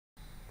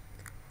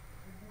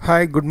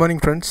Hi, good morning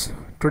friends.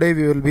 Today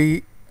we will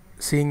be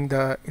seeing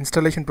the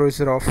installation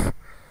procedure of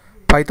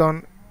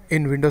Python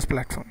in Windows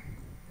platform.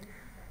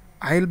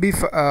 I will be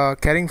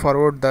carrying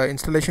forward the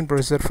installation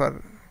procedure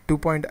for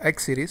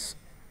 2.x series.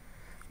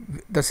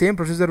 The same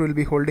procedure will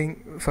be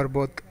holding for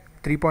both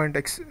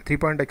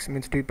 3.x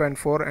means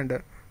 3.4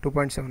 and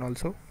 2.7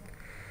 also.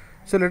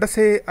 So let us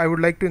say I would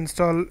like to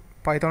install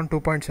Python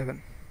 2.7.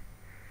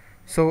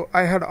 So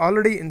I had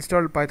already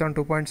installed Python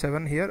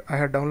 2.7 here. I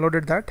had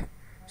downloaded that.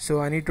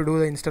 So I need to do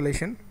the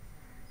installation.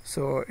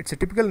 So it's a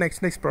typical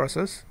next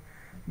process,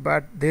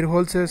 but there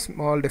holds a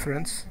small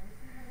difference.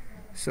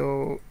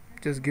 So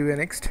just give a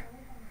next.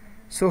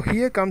 So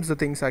here comes the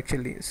things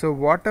actually. So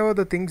whatever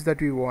the things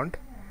that we want,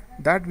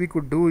 that we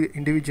could do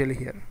individually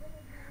here.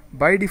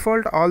 By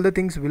default all the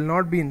things will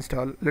not be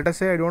installed. Let us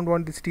say I don't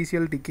want this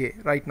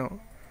TCL/TK right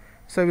now,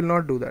 so I will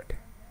not do that.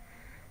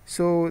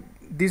 So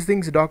these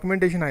things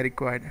documentation I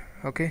required.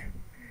 Okay,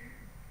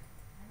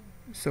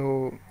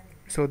 so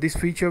this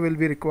feature will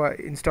be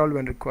installed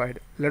when required.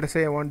 Let us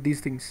say I want these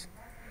things.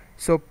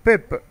 So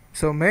pip,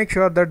 so make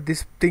sure that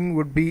this thing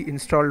would be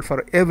installed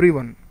for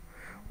everyone.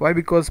 Why?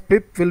 Because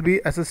pip will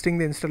be assisting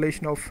the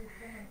installation of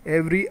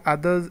every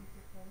other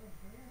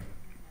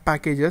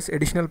packages,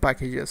 additional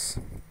packages.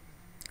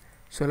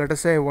 So let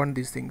us say I want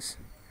these things,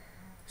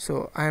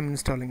 so I am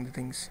installing the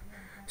things.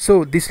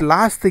 So this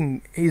last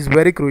thing is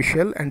very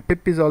crucial, and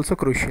pip is also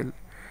crucial.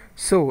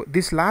 So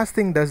this last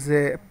thing does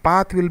a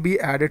path will be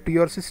added to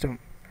your system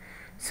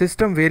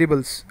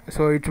variables.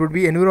 So it would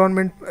be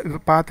environment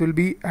path will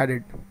be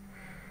added.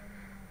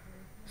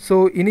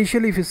 So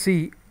initially if you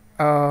see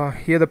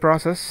here the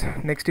process,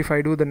 next if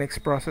I do the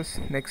next process,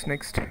 next.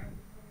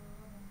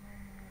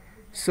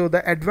 So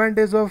the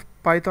advantage of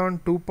Python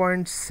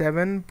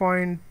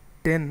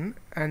 2.7.10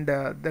 and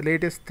the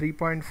latest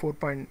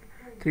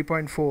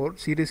 3.4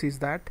 series is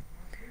that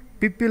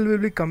pip will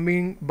be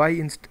coming by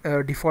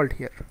default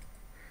here,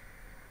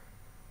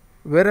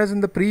 whereas in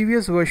the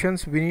previous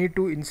versions we need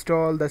to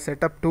install the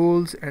setup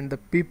tools and the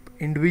pip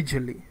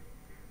individually.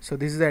 So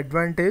this is the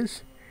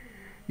advantage.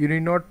 You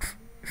need not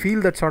feel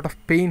that sort of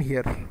pain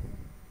here.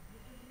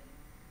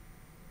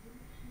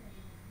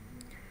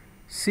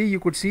 See, you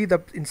could see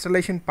the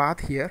installation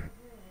path here.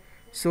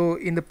 So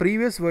in the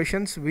previous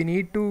versions we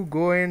need to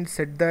go and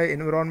set the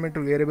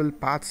environmental variable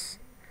paths,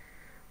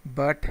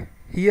 but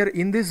here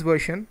in this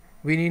version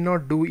we need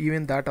not do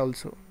even that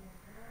also.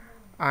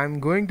 I'm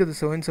going to the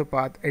so-and-so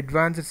path,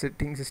 advanced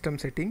system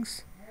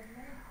settings.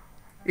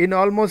 In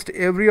almost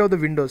every of the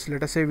Windows,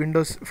 let us say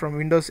Windows from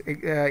Windows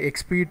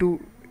XP to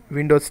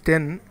Windows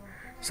 10,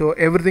 so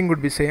everything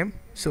would be same.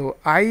 So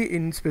I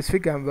in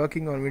specific am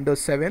working on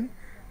Windows 7,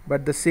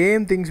 but the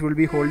same things will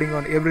be holding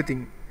on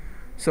everything.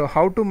 So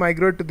how to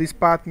migrate to this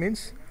path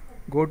means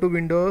go to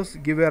Windows,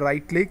 give a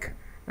right click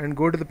and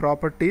go to the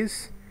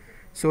properties.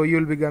 So you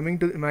will be coming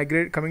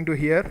to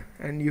here,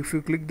 and if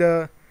you click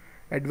the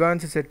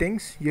advanced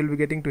settings you will be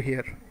getting to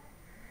here,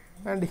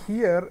 and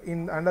here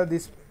in under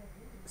this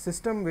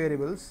system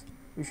variables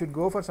we should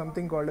go for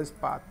something called as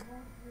path.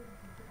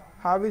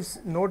 Have you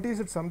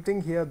noticed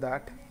something here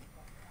that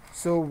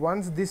so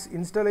once this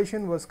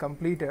installation was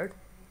completed,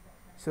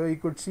 so you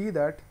could see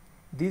that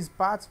these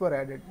paths were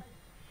added.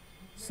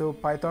 So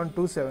Python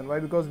 2.7, why?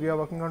 Because we are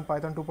working on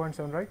Python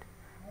 2.7, right?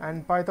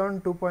 And Python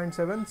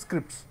 2.7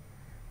 scripts,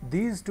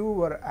 these two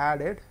were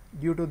added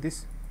due to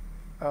this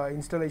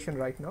installation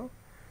right now.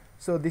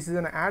 So this is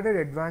an added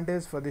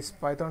advantage for this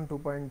Python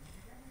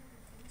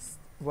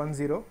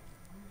 2.10.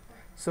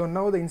 So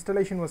now the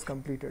installation was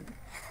completed.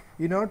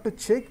 In order to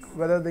check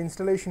whether the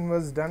installation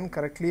was done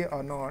correctly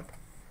or not,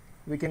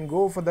 we can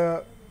go for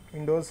the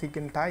Windows, he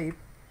can type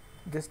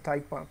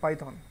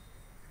Python.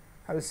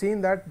 Have you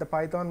seen that the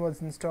Python was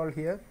installed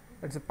here?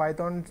 It's a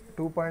Python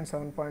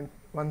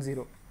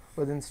 2.7.10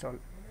 was installed.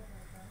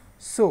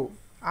 So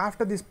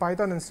after this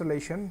Python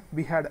installation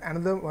we had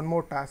one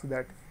more task,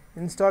 that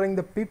installing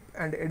the pip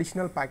and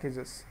additional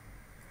packages.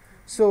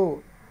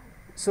 So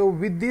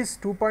with this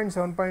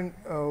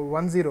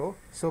 2.7.10,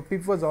 so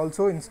pip was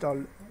also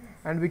installed,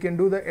 and we can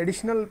do the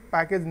additional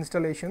package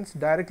installations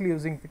directly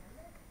using pip.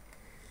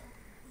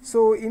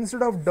 So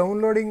instead of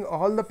downloading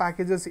all the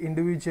packages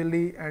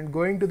individually and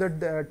going to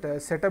that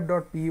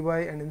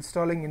setup.py and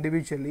installing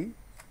individually,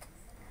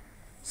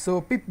 so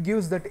pip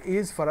gives that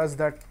ease for us,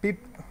 that pip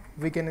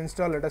we can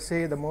install, let us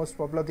say the most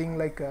popular thing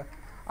like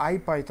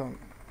IPython.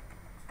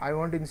 I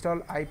want to install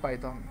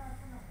IPython.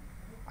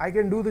 I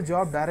can do the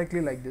job directly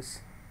like this.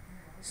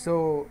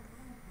 So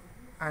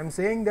I am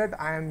saying that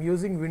I am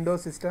using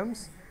Windows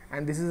systems,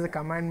 and this is a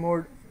command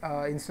mode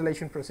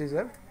installation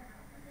procedure.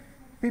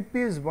 Pip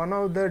is one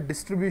of the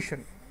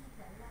distribution.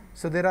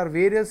 So there are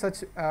various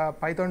such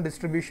Python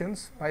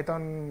distributions,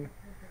 Python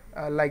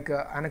like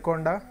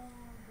Anaconda,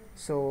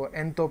 so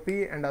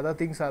Entropy and other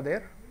things are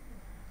there.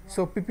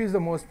 So pip is the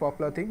most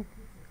popular thing,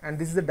 and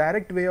this is the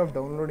direct way of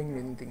downloading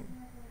anything.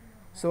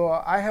 So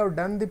I have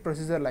done the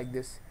procedure like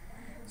this.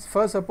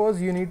 First, suppose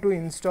you need to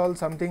install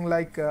something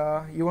like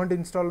you want to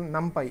install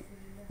NumPy.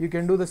 You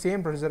can do the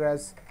same procedure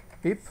as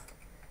pip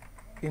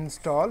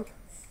install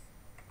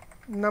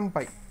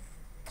numpy.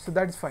 So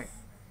that's fine.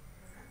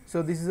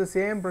 So this is the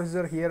same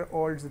procedure here,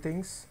 holds the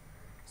things.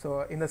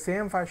 So in the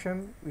same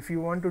fashion, if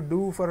you want to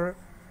do for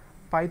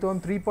Python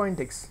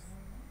 3.x,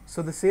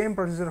 so the same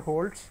procedure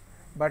holds,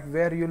 but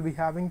where you will be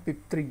having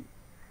pip3.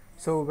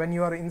 So when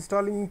you are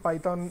installing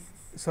Python,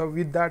 so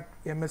with that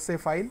MSA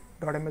file,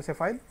 .msa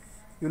file,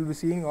 you will be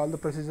seeing all the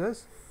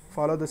procedures,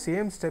 follow the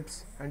same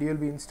steps, and you will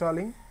be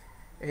installing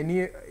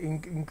any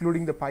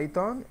including the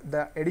Python,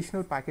 the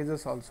additional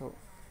packages also.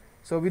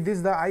 So with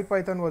this, the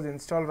IPython was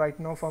installed right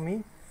now for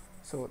me.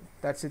 So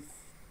that's it.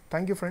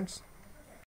 Thank you, friends.